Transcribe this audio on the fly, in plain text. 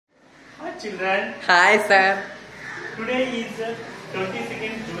children. Hi sir. Today is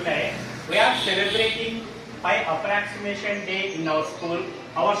 22nd July. We are celebrating by approximation day in our school.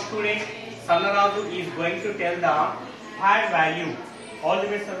 Our student Sanaraju is going to tell the pi value. All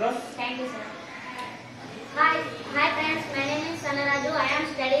the best, sir. Thank you, sir. Hi friends. My name is Sanaraju. I am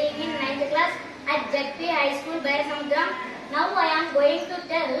studying in 9th class at Bikki High School, Bikki. Now I am going to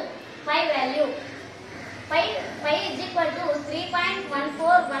tell pi value. Pi is equal to 8